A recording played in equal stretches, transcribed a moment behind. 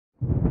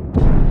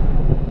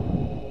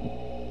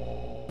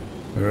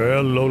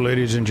Hello,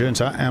 ladies and gents.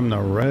 I am the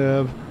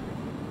Rev.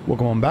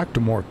 Welcome on back to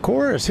more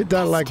Chorus. Hit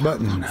that like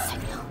button.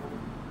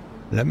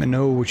 Let me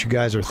know what you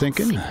guys are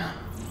thinking.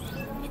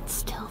 It's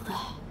still there.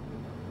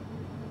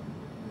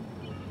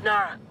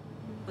 Nara,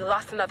 we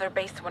lost another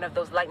base to one of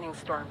those lightning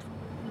storms,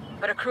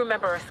 but a crew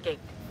member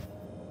escaped.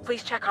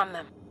 Please check on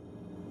them.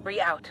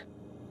 Out.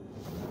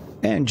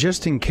 And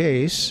just in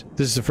case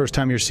this is the first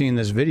time you're seeing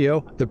this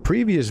video, the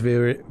previous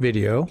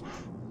video,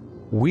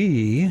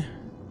 we...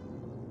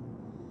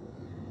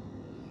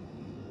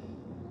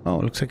 Oh,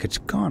 it looks like it's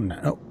gone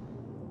now. Oh.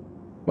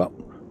 Well,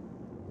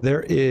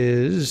 there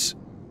is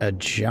a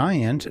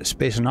giant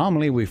space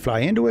anomaly. We fly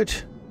into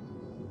it.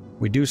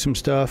 We do some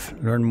stuff,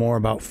 learn more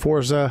about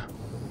Forza,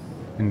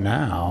 and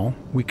now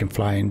we can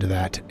fly into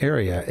that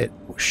area. It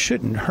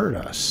shouldn't hurt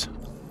us.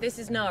 This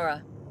is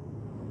Nara.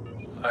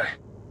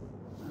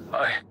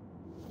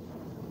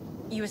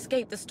 You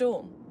escaped the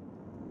storm.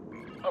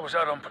 I was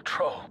out on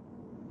patrol.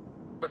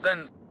 But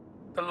then,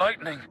 the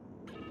lightning,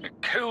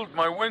 it killed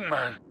my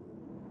wingman.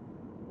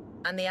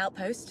 And the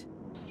outpost?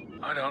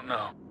 I don't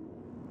know.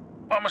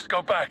 I must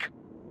go back.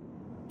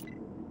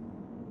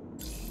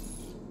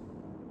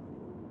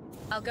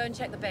 I'll go and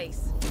check the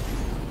base.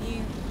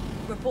 You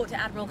report to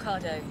Admiral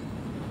Cardo.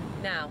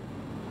 Now.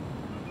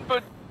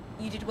 But...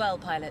 You did well,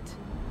 pilot.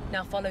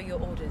 Now follow your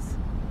orders.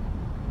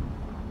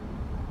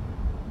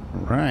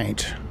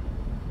 Right.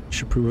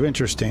 Should prove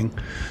interesting.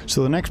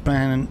 So the next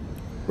plan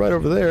right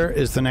over there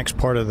is the next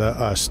part of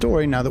the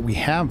story. Now that we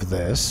have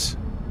this,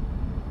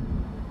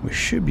 we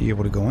should be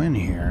able to go in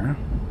here.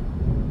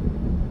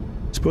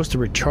 It's supposed to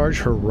recharge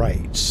her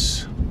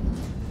rights.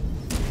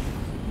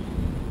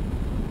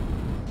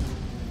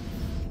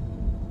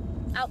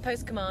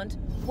 Outpost command,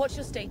 what's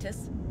your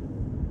status?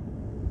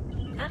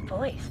 That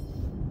voice.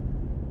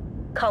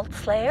 Cult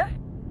Slayer?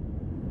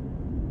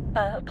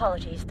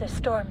 Apologies, the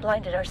storm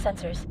blinded our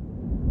sensors.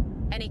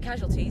 Any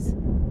casualties?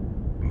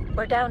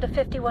 We're down to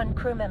 51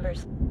 crew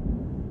members.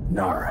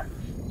 Nara,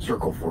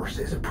 Circle Force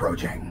is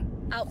approaching.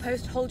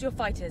 Outpost, hold your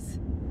fighters.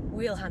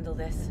 We'll handle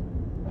this.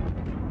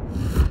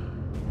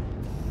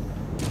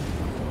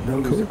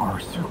 Those are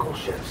Circle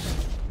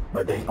ships,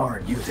 but they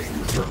aren't using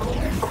Circle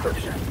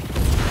encryption.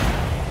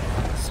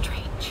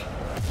 Strange.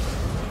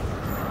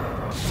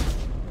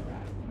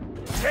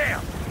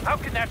 Damn! How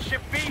can that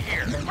ship be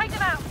here? Take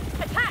them out!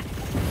 Attack!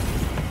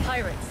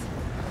 Pirates.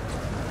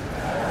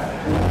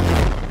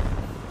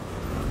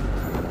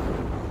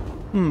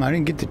 I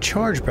didn't get the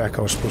charge back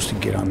I was supposed to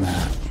get on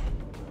that.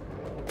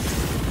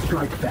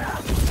 Strike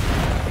fast.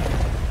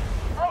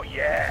 Oh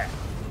yeah!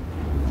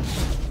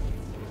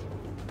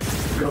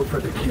 Go for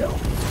the kill.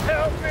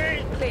 Help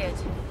me! Cleared.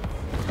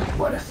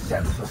 What a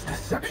senseless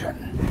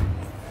deception.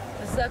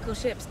 The Circle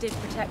ships did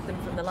protect them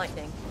from the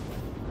lightning.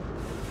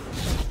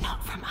 But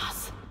not from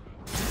us.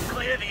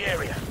 Clear the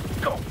area.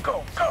 Go,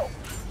 go, go!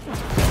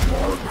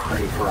 More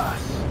prey for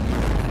us.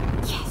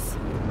 Yes.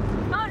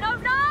 Oh, no,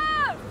 no!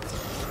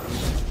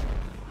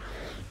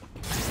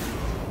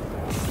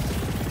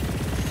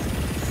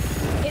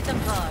 Hit them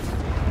hard.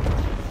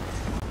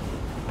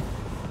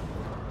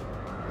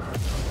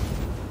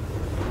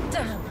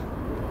 Damn.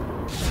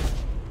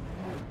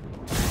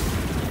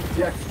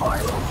 Death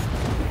spiral.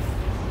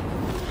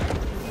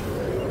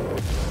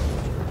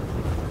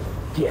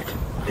 Get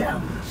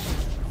them.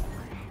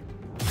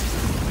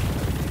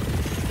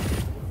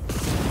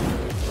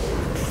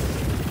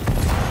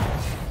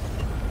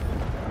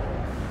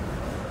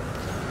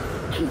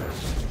 Keep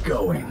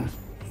going.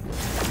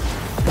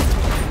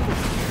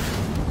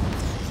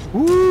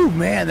 Woo,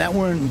 man, that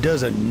one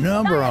does a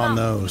number on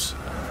those.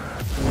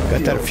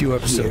 Got that a few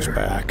episodes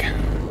back.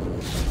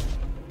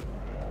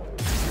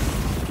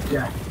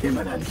 Death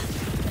imminent.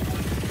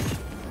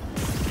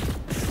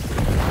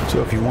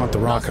 So if you want the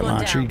rocket one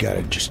launcher, down. you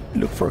gotta just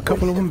look for a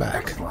couple of them back.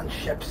 Excellent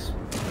ships.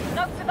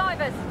 No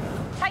survivors!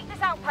 Take this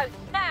outpost,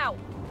 now!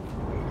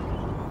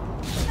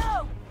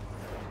 No!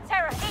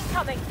 Terror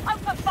incoming!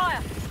 Open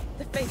fire!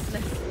 The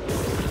faceless.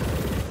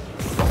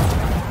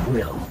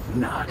 Will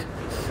not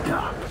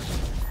stop.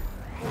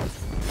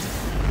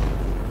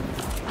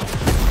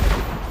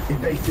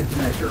 Evasive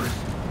measures.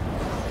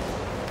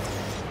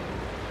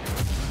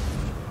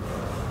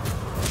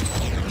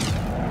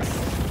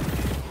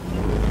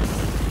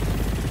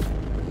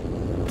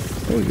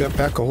 Oh, you got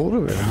back a hold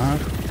of it, huh?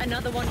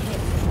 Another one hit.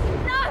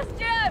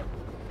 Stu!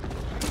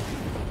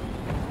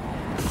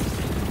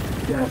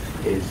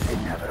 Death is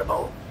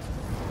inevitable.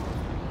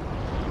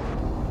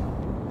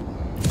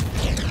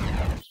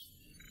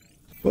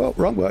 Well,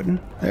 wrong button.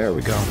 There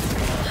we go.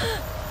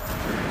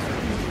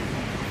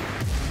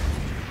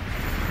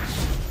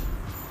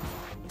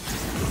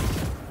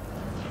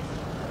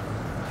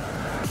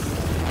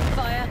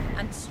 Fire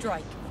and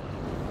strike.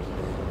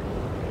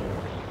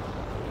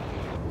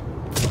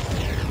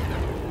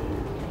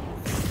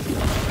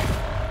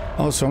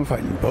 Oh, so I'm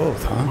fighting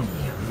both, huh?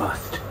 We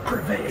must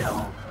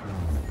prevail.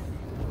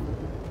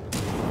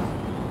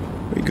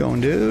 Where you going,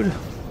 dude?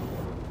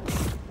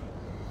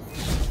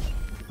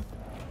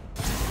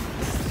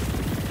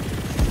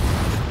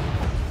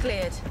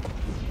 Cleared.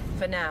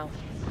 For now.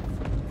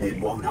 It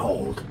won't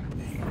hold.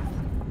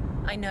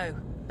 I know,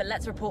 but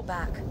let's report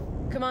back.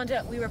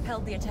 Commander, we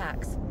repelled the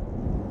attacks.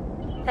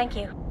 Thank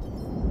you.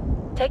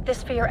 Take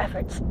this for your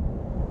efforts.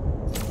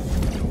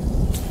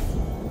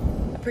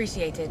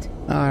 Appreciated.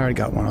 I already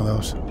got one of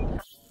those.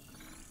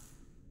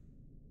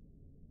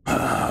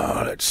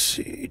 Let's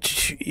see.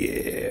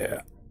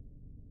 Yeah.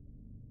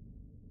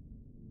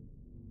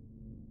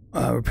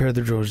 Repair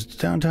the drones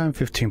downtime,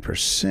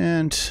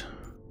 15%.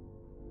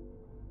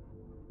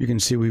 You can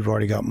see we've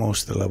already got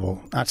most of the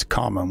level. That's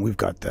common. We've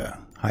got the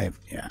high,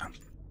 yeah.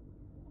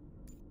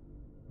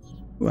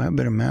 Ooh, I have a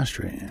bit of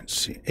mastery. Let's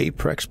see.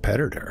 Apex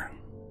Predator.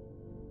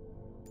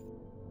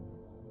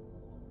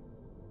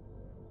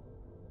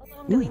 How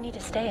long do we need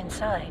to stay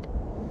inside?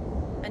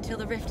 Until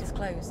the rift is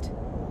closed.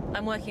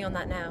 I'm working on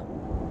that now.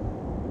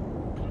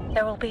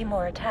 There will be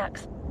more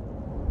attacks.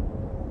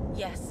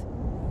 Yes,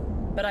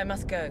 but I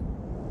must go.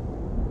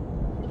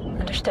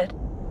 Understood.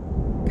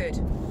 Good.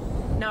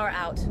 Nara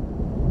out.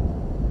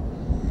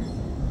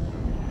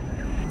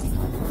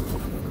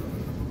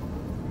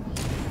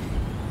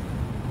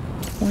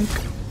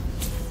 Oink.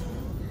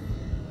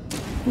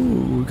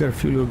 Ooh, we got a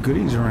few little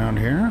goodies around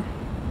here.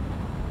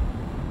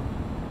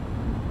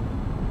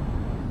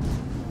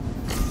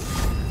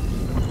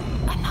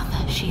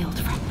 Another shield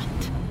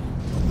fragment.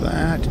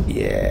 That,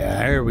 yeah,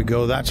 there we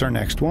go. That's our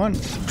next one.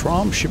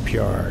 Trom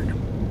Shipyard.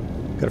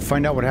 Got to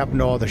find out what happened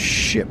to all the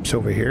ships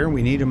over here.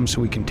 We need them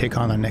so we can take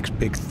on the next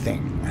big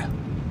thing.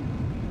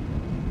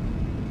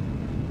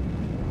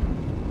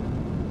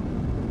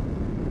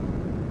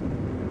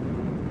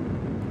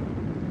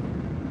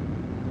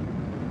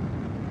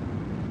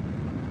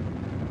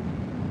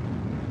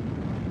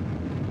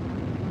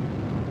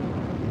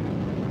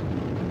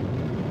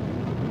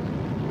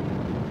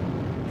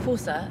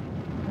 Forza,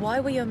 why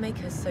were your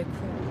makers so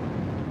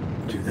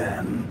cruel? To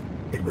them,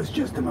 it was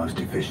just the most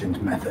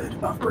efficient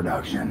method of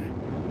production,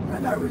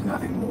 and I was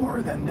nothing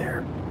more than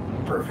their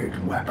perfect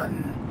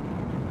weapon.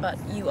 But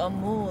you are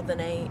more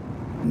than a...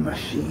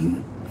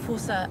 Machine?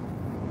 Forza,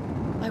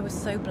 I was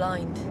so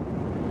blind.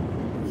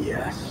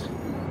 Yes.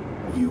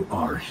 You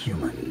are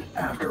human,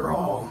 after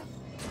all.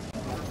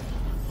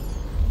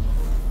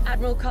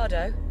 Admiral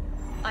Cardo,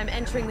 I'm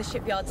entering the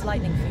shipyard's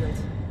lightning field.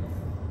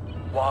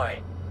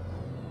 Why?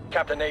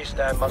 Captain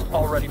Aystan must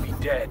already be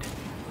dead.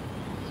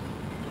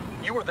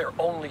 You were their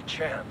only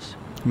chance.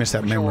 Missed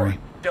that memory.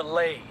 Your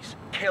delays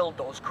killed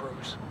those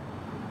crews.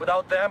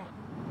 Without them,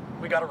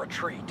 we gotta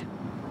retreat.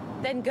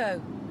 Then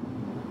go.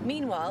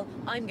 Meanwhile,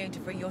 I'm going to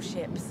free your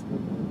ships.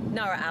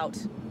 Nara out.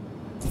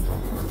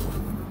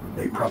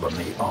 They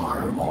probably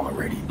are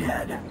already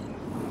dead.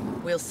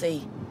 We'll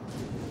see.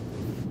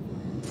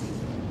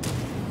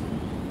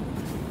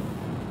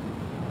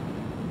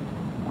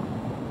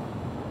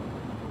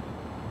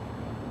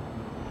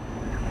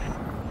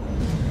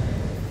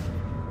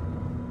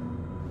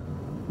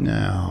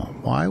 Now,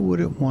 why would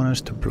it want us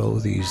to blow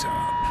these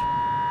up?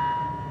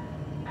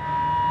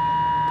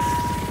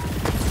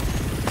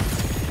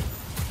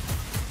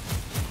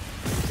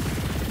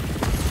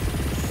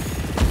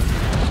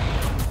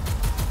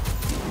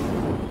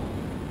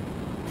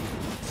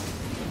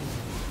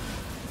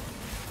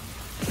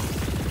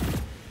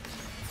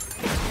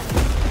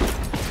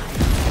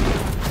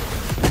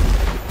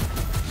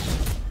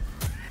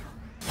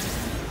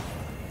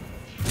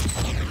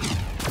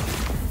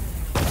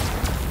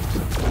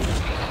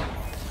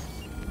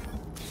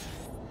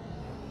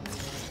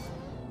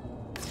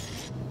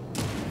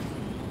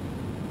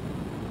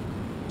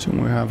 So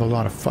we have a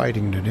lot of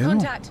fighting to do.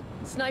 Contact!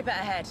 Sniper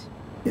ahead.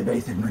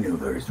 Evasive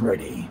maneuvers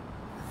ready.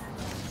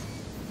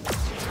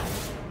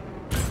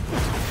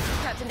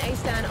 Captain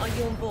Aystan, are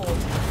you on board?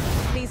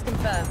 Please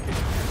confirm.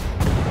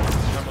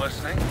 I'm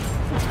listening.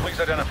 Please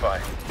identify.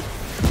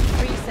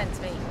 Bree sent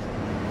me.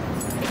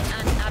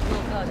 And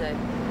Admiral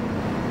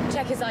Cardo.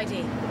 Check his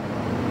ID.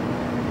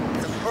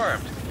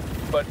 Confirmed.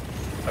 But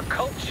a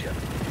cult ship?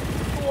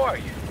 Who are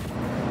you?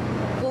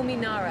 Call me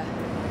Nara.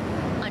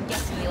 I'm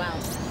getting you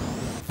out.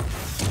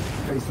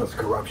 Faceless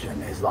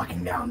corruption is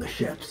locking down the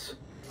ships.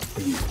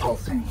 These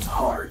pulsing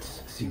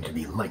hearts seem to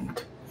be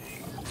linked.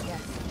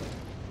 Yes.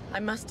 I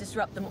must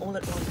disrupt them all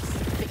at once,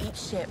 for each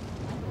ship.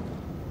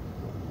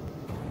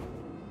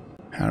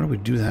 How do we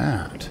do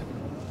that?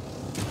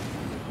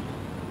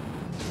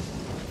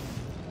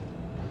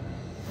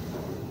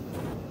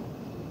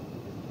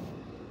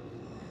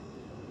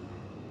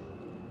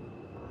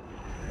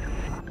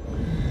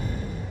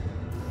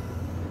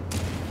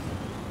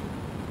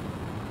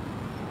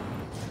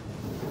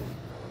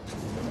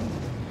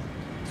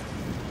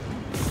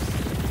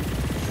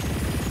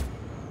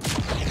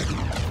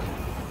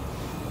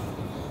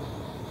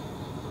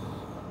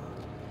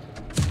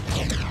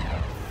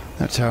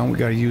 That's how we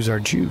gotta use our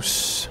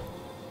juice.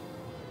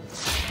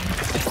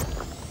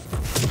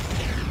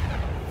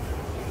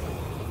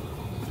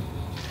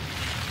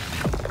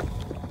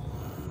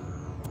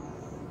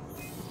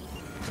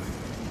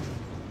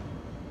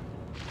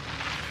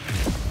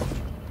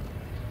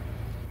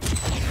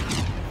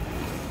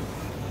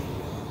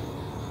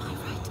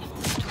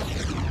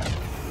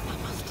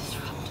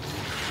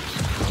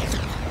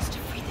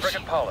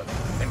 Pollitt.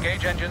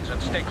 Engage engines and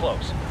stay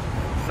close.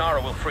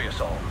 Nara will free us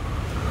all.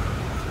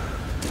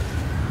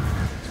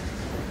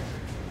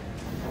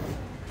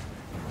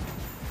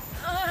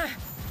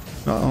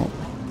 Uh-oh.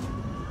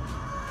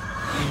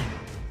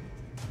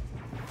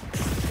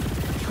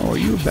 Oh, are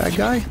you a bad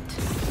guy?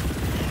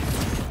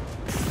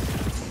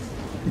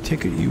 I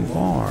take it you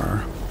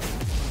are.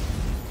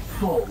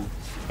 Full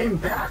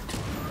impact.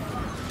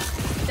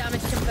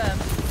 Damage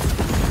confirmed.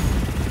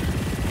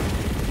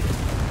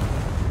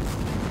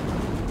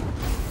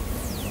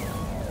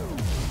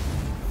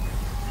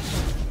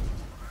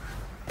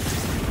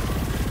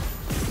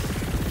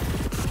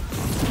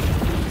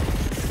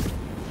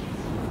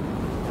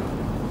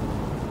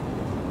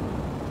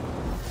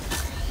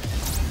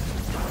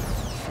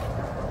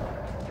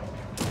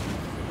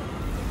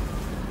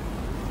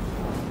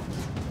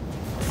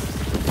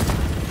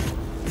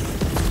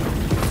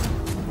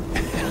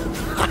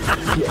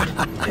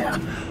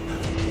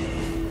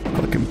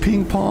 Fucking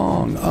ping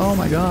pong. Oh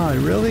my god,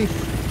 really?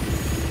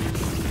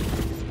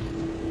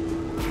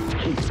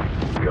 Keep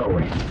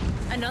going.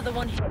 Another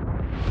one.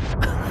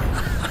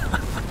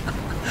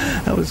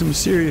 That was some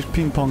serious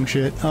ping pong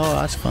shit. Oh,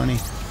 that's funny.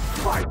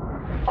 Fight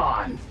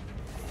on.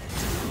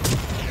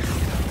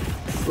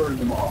 Burn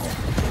them all.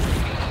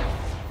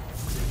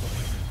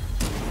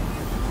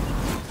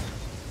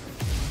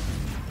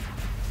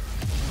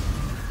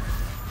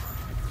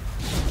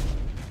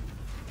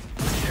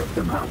 Shook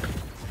them out.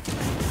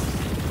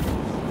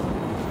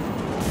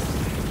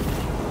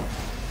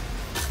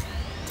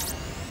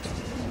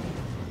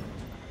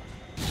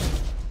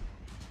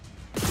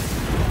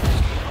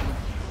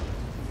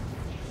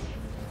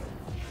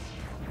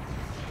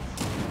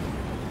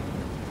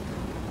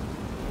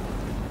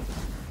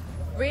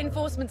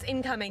 Reinforcements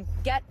incoming.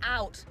 Get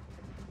out.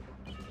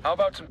 How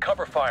about some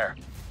cover fire?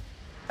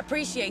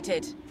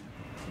 Appreciated.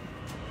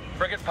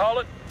 Frigate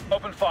Pollitt,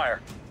 open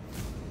fire.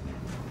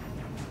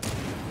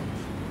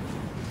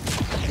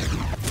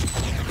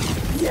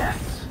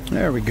 Yes.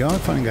 There we go. I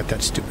finally got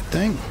that stupid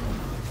thing.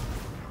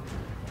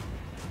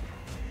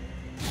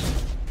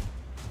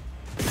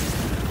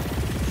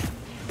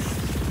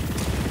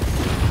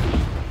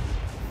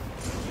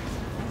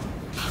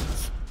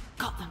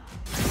 Got them.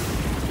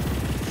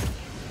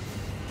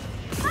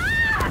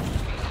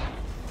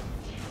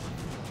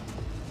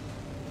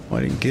 Well,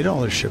 I didn't get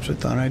all the ships. I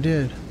thought I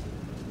did.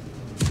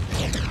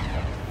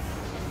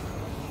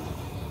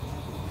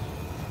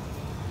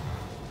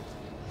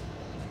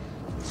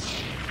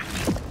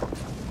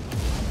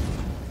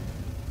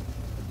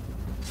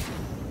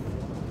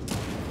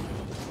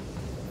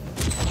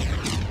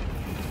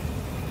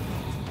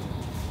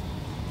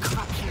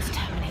 Corruption's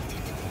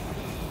terminated.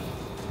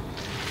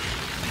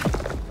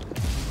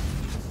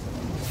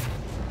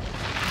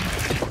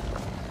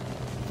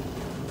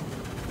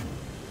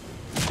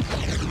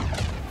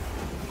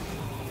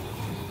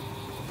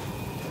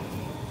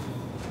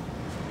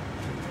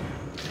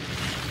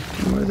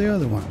 Where are the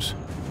other ones?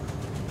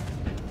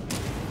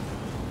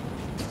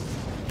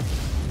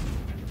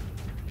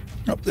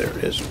 Oh, there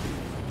it is.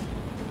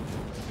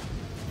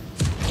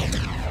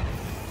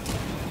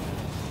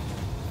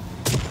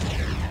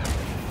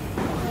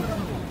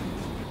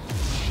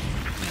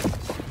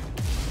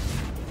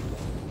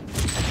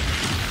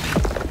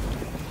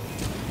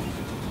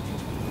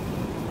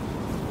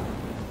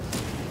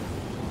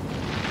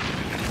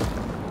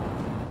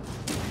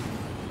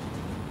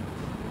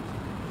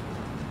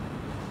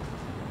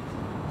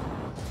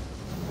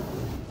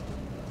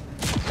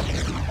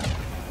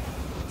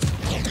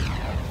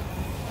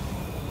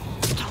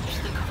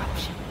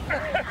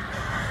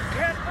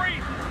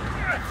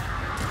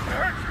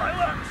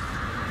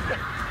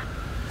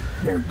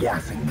 They're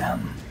gassing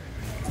them.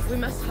 We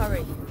must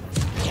hurry.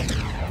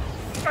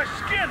 My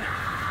skin!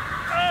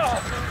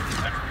 Oh,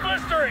 it's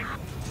blistering!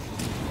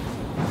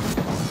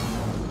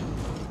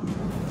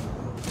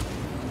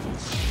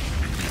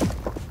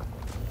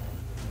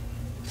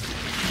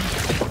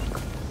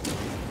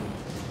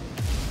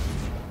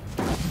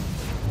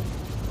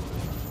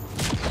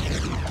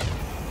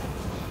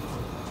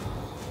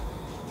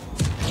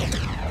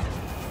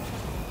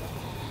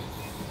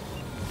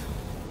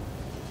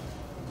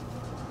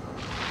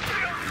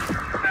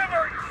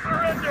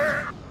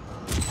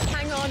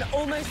 Hang on,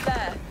 almost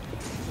there.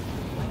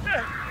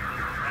 It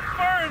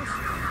burns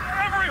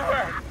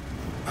everywhere!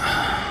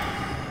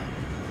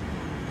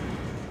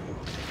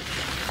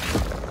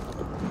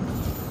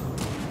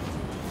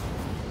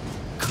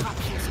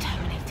 Corruption's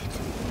terminated.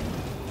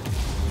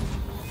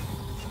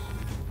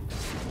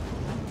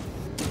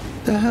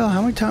 The hell?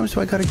 How many times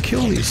do I gotta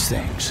kill these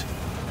things?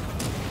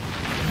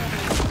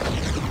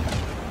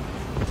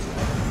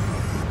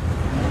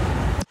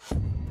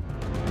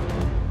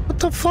 What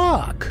the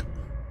fuck?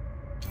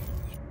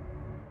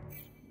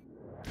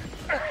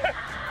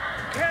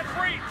 Can't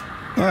breathe!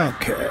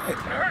 Okay. It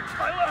hurts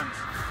my lungs!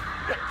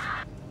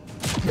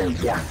 They're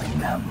gassing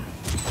them.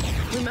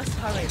 We must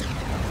hurry.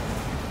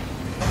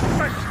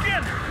 My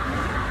skin!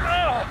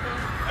 Oh,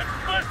 it's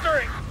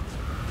blistering!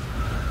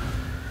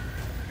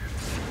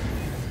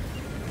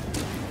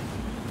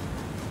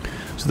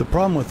 So the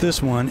problem with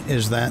this one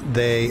is that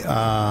they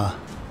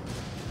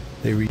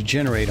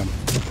regenerate them.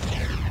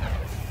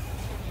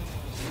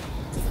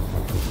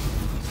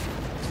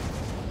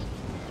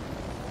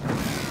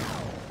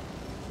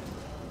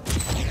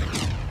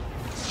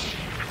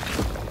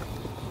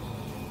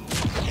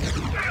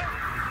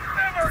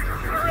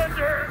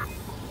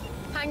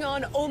 Hang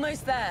on,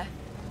 almost there.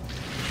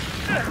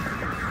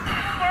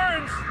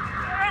 Burns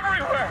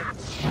everywhere!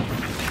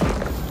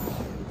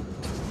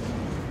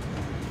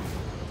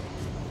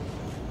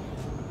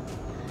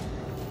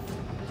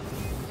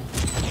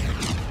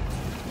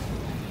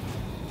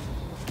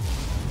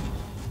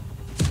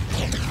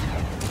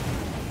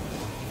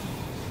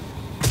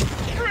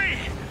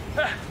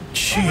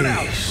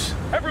 Jeez.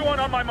 Everyone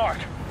on my mark.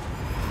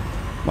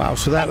 Wow,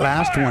 so that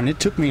last one, it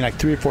took me like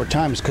 3 or 4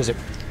 times because it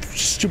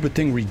stupid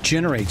thing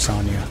regenerates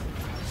on you.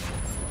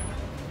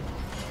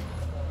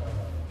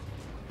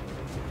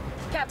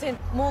 Captain,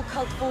 more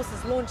cult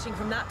forces launching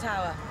from that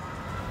tower.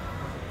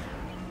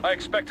 I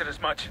expected as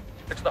much.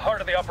 It's the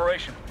heart of the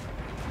operation.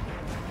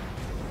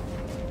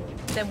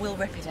 Then we'll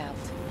rip it out.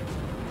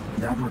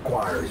 That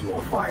requires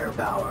more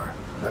firepower,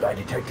 but I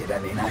detected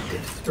an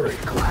inactive spirit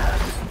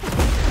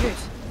class. Good.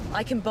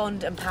 I can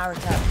bond and power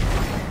it up.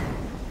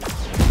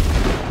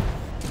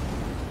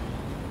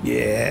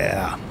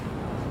 Yeah.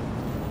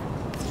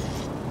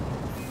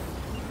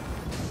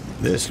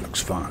 This looks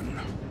fun.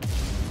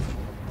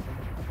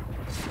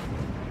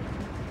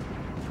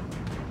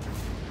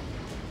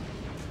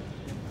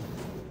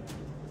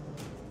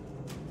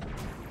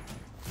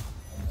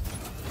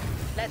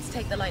 Let's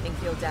take the lightning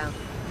field down.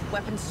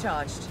 Weapons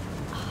charged.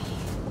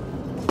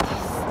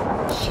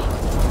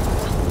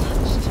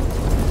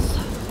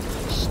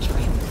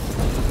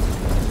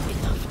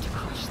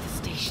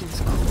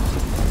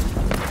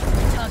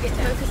 Target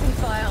focusing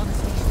fire on the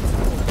station's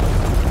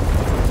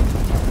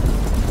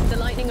core. The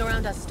lightning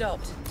around us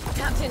stopped.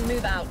 Captain,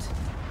 move out.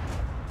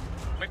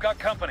 We've got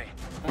company.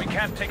 We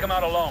can't take them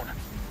out alone.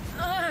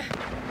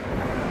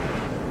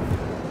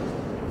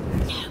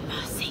 No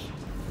mercy.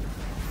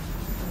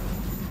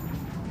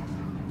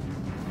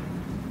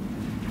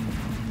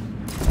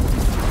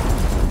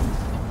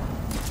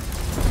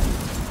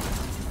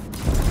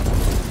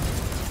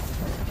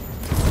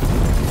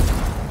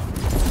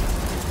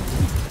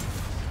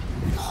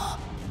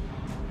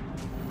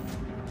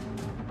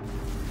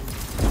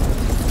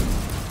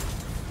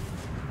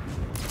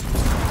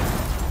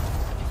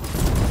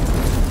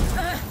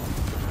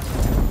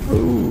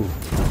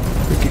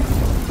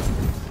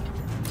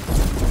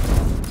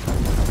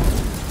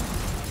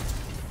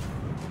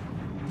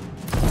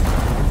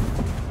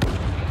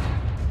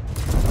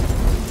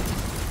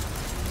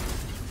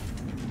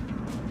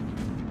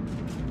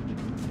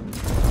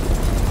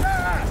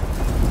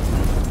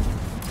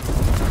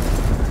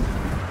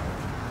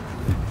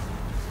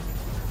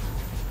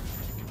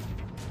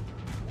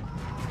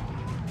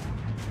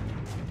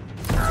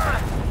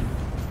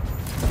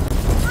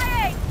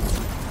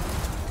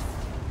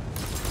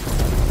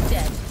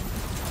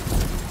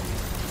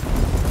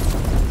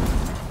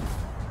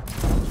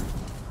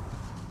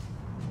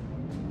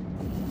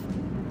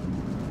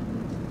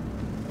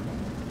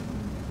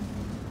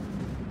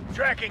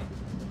 Tracking.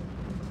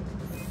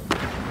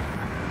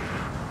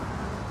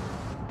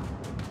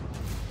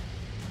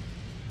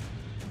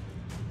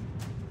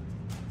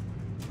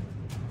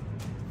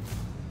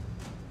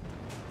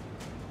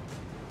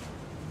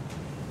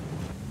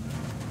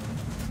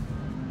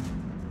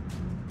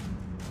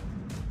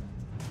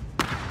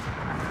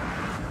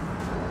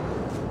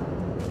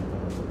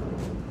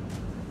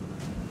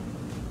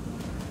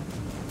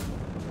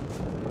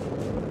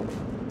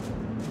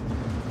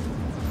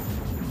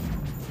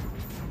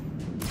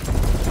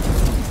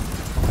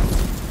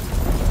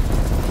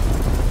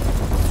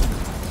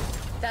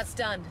 That's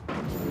done.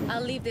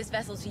 I'll leave this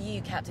vessel to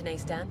you, Captain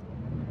Aystan.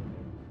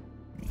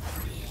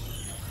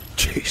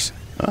 Jeez.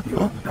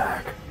 You're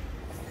back.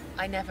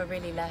 I never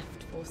really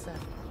left, Forcer.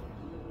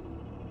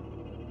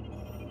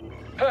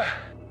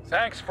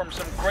 Thanks from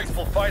some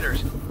grateful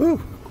fighters.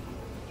 Ooh.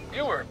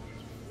 You were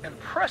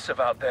impressive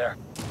out there.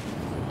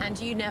 And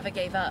you never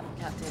gave up,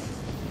 Captain.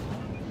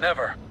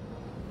 Never.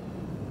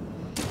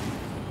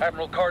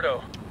 Admiral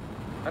Cardo,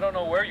 I don't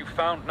know where you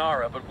found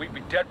Nara, but we'd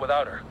be dead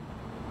without her.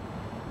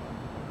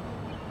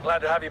 Glad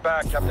to have you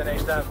back, Captain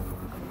Aystan.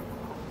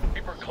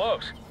 Keep her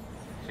close.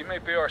 She may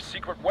be our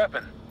secret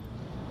weapon.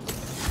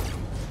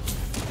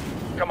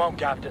 Come on,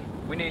 Captain.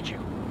 We need you.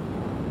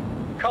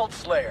 Cult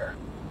Slayer.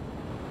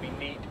 We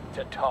need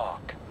to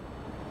talk.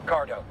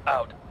 Cardo,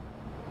 out.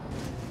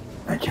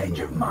 A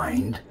change of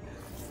mind?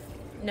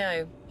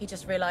 No, he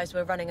just realized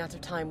we're running out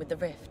of time with the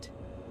rift.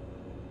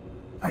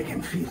 I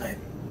can feel it.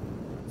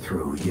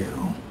 Through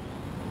you.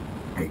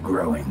 A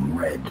growing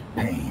red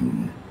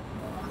pain.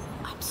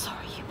 I'm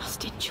sorry, you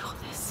must endure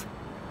this.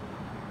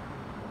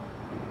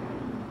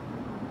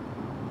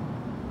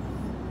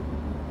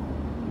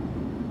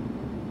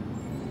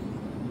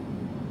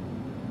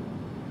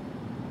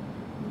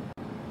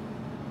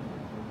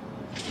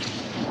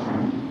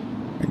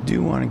 I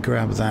do want to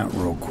grab that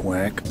real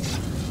quick.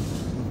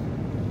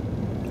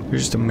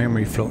 There's just a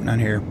memory floating on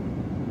here.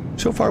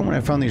 So far, when I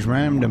found these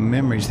random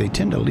memories, they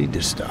tend to lead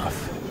to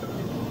stuff.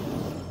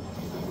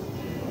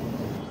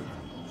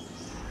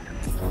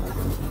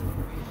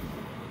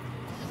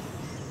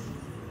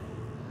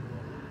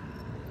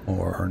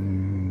 Or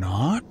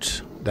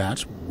not?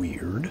 That's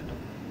weird.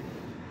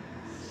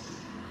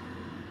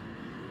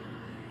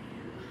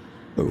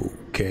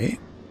 Okay.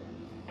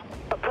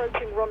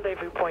 Approaching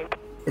rendezvous point.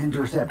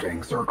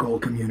 Intercepting circle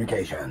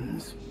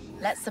communications.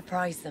 Let's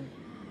surprise them.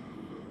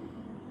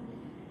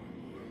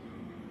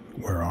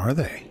 Where are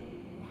they?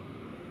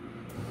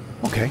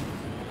 Okay.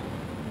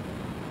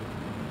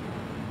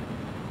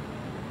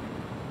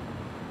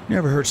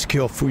 Never hurts to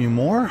kill a few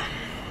more.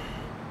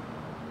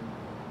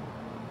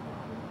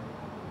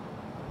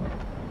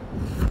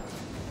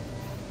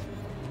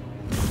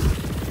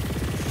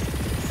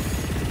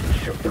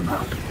 Shook them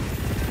out.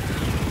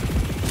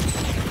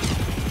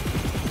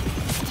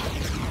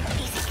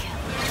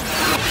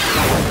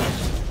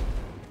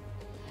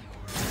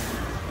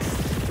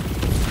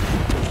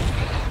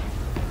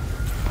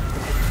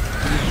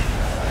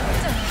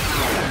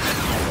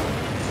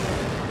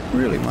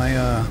 Really, my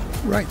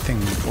right thing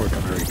isn't working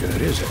very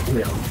good, is it?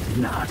 Will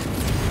not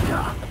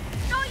stop.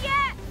 Not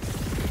yet!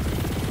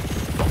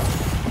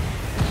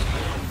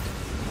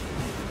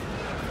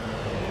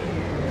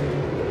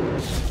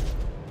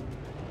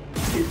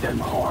 Hit them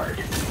hard.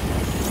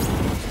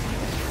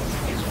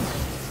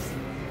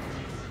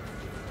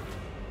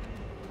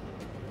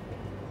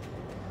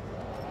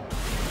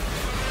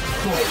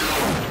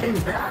 Full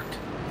impact.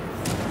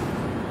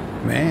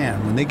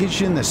 Man, when they get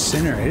you in the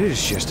center, it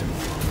is just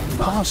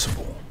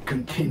impossible.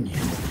 Continue.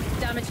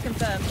 Damage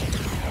confirmed.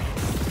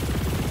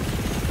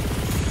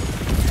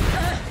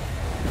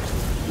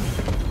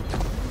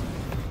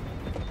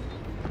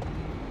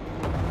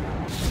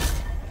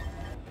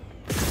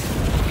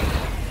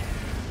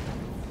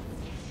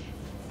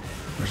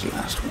 Where's the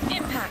last one?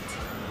 Impact.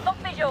 Up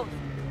visual.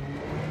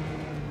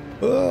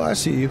 Oh, I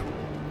see you.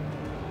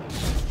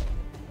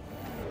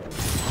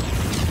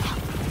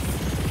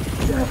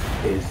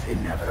 Death is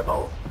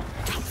inevitable.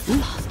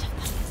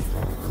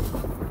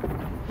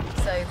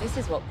 So this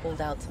is what called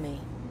out to me.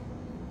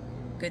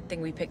 Good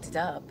thing we picked it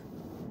up.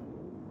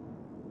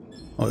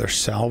 Oh, there's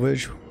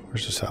salvage.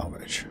 Where's the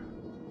salvage?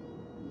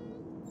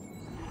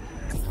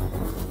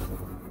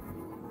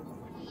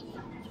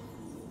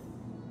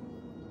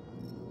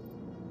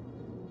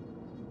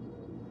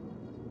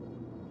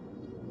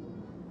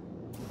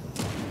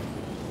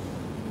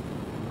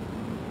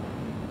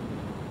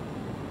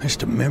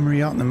 Just a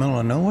memory out in the middle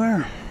of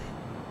nowhere?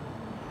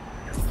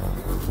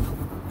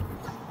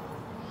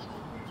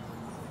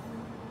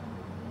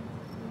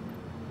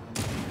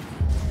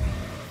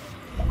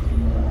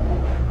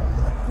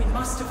 We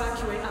must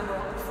evacuate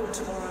Amarok before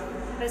tomorrow.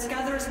 Let's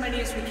gather as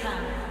many as we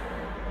can.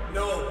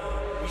 No,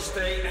 we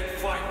stay and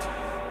fight.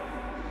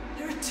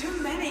 There are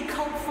too many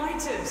cult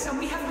fighters, and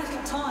we have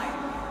little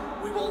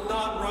time. We will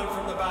not run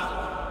from the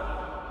battle.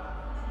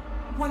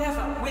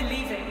 Whatever, we're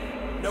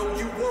leaving. No,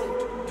 you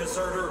won't,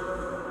 deserter.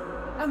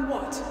 And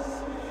what?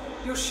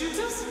 You'll shoot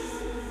us?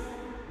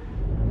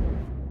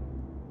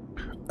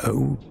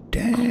 Oh,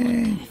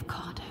 dang. If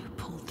Cardo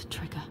pulled the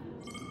trigger.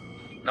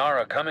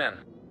 Nara, come in.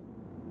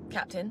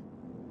 Captain?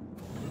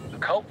 The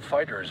cult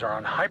fighters are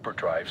on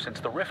hyperdrive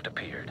since the rift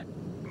appeared.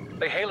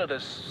 They hail it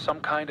as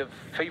some kind of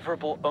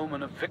favorable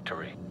omen of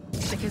victory.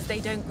 Because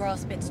they don't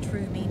grasp its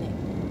true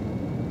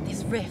meaning.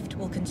 This rift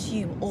will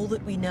consume all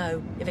that we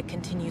know if it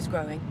continues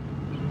growing.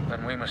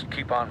 Then we must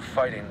keep on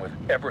fighting with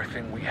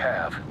everything we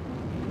have.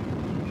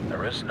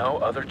 There is no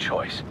other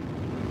choice.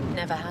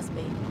 Never has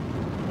been.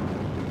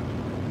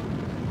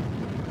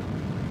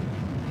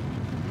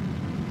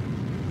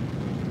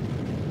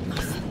 My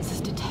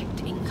sensors detect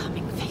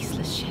incoming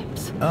faceless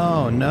ships.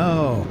 Oh,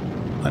 no.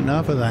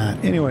 Enough of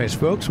that. Anyways,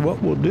 folks,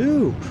 what we'll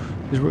do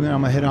is I'm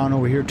gonna head on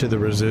over here to the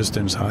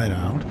Resistance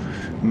hideout.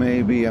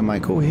 Maybe I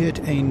might go hit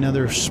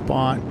another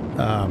spot,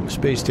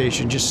 space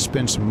station, just to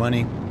spend some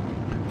money,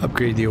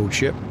 upgrade the old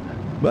ship.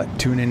 But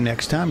tune in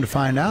next time to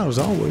find out. As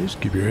always,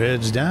 keep your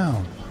heads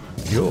down.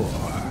 Your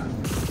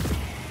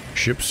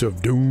ships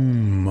of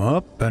doom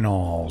up and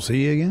all.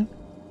 See you again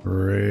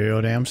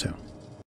real damn soon.